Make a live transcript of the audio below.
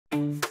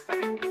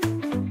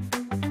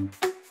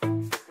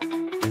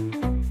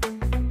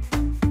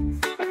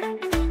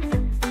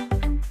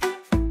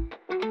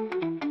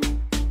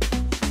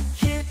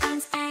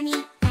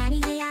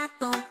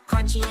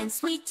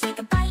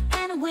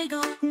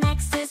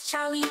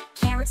Charlie,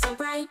 carrot so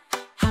bright,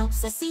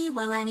 helps us see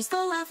while Annie's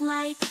full of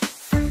light.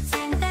 Fruits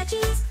and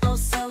veggies, oh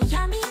so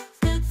yummy,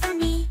 good for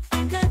me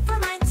and good for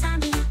my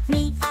tummy.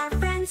 Meet our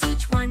friends,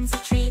 each one's a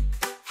treat,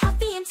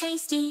 healthy and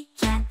tasty,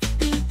 can't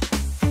beat.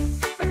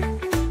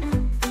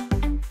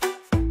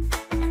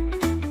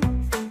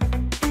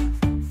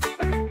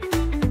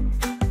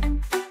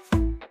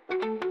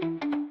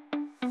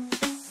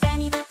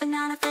 Benny the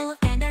banana full of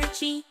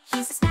energy,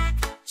 he's a snack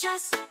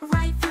just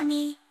right for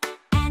me.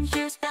 And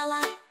here's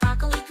Bella,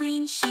 broccoli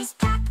green, she's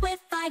packed with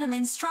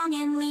vitamins, strong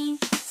and lean.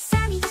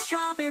 Sammy the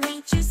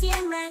strawberry, juicy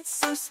and red,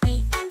 so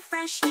sweet and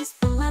fresh, he's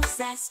full of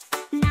zest.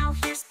 Now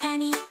here's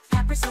Penny,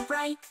 pepper so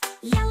bright,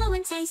 yellow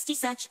and tasty,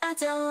 such a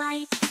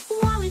delight.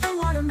 Wally the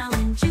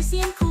watermelon, juicy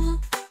and cool,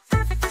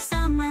 perfect for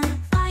summer,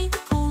 by the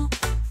pool.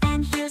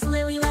 And here's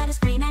Lily, lettuce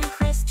green and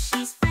crisp,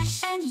 she's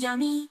fresh and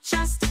yummy,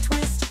 just a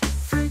twist.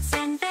 Fruits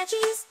and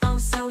veggies, oh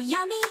so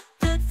yummy,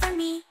 good for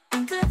me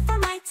and good for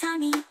my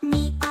tummy.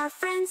 Meet our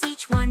friends,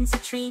 each one's a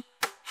treat,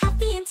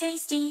 healthy and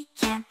tasty,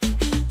 can't be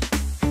beat.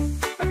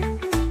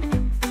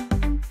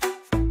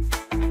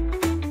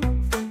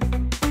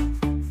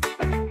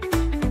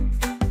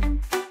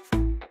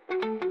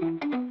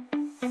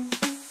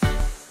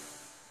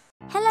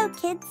 Hello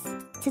kids!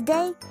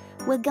 Today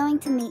we're going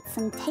to meet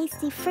some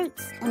tasty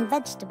fruits and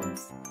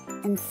vegetables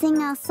and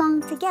sing our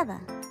song together.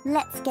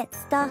 Let's get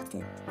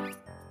started.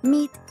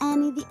 Meet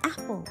Annie the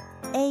apple,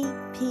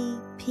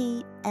 A-P-P-L-E.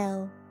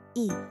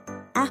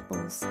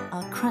 Apples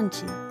are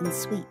crunchy and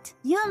sweet.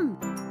 Yum!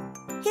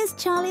 Here's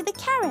Charlie the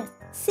carrot,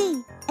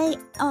 C-A-R-R-O-T.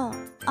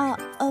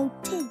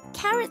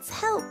 Carrots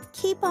help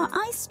keep our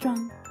eyes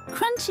strong,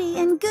 crunchy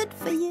and good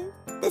for you.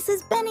 This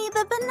is Benny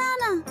the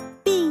banana,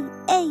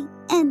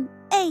 B-A-N-A-N-A.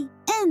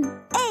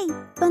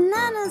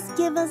 Bananas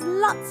give us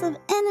lots of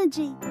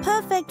energy,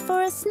 perfect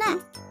for a snack.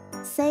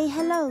 Say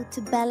hello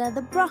to Bella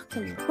the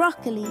broccoli.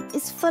 Broccoli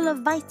is full of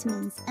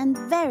vitamins and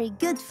very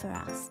good for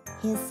us.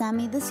 Here's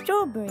Sammy the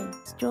strawberry.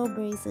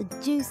 Strawberries are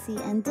juicy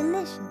and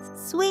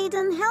delicious, sweet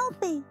and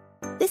healthy.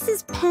 This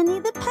is Penny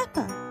the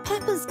pepper.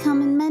 Peppers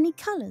come in many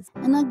colors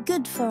and are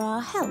good for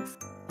our health.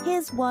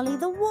 Here's Wally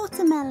the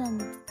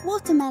watermelon.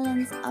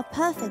 Watermelons are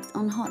perfect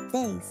on hot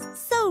days,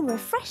 so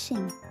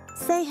refreshing.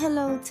 Say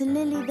hello to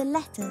Lily the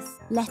lettuce.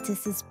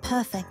 Lettuce is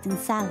perfect in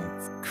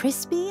salads,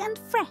 crispy and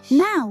fresh.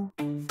 Now,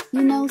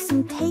 you know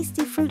some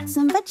tasty fruits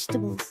and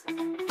vegetables.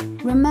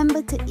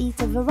 Remember to eat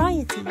a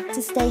variety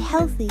to stay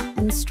healthy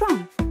and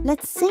strong.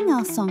 Let's sing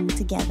our song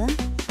together.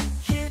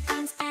 Here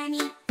comes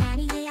Annie,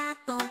 Annie the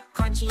apple,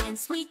 crunchy and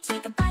sweet,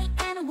 take a bite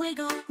and a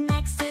wiggle.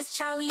 Next is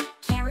Charlie,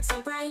 carrot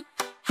so bright,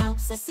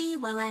 helps us see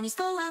while Annie's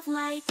full of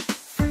light.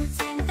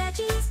 Fruits and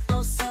veggies,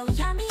 oh so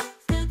yummy,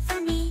 good for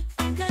me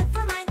and good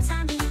for my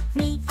tummy.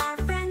 Meet our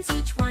friends,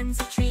 each one's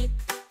a treat,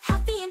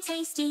 healthy and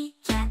tasty,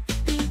 can't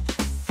beat.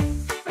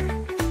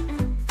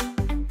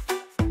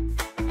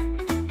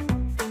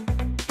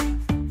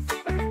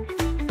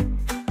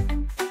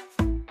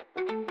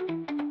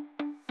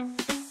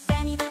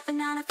 Benny the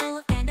banana full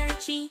of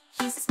energy,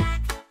 he's a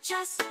snack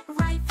just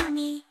right for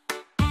me.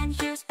 And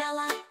here's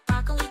Bella,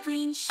 broccoli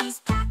green, she's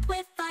packed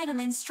with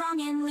vitamins,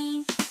 strong and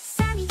lean.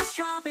 Sammy the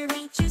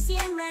strawberry, juicy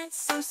and red,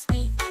 so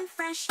sweet and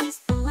fresh, he's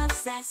full of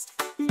zest.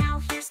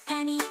 Now here's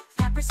Penny,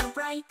 pepper so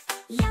bright,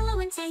 yellow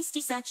and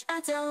tasty, such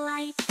a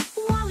delight.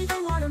 Wally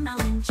the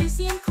watermelon,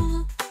 juicy and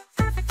cool,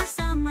 perfect for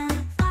summer,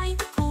 by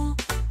the pool.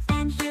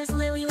 And here's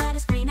Lily,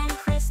 lettuce green and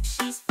crisp,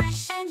 she's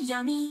fresh and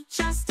yummy,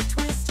 just a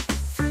twist.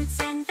 Fruits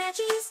and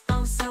veggies,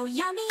 oh so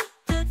yummy,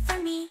 good for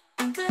me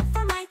and good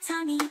for my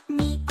tummy.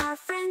 Meet our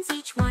friends,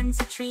 each one's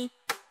a treat,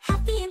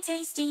 healthy and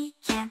tasty,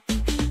 can't be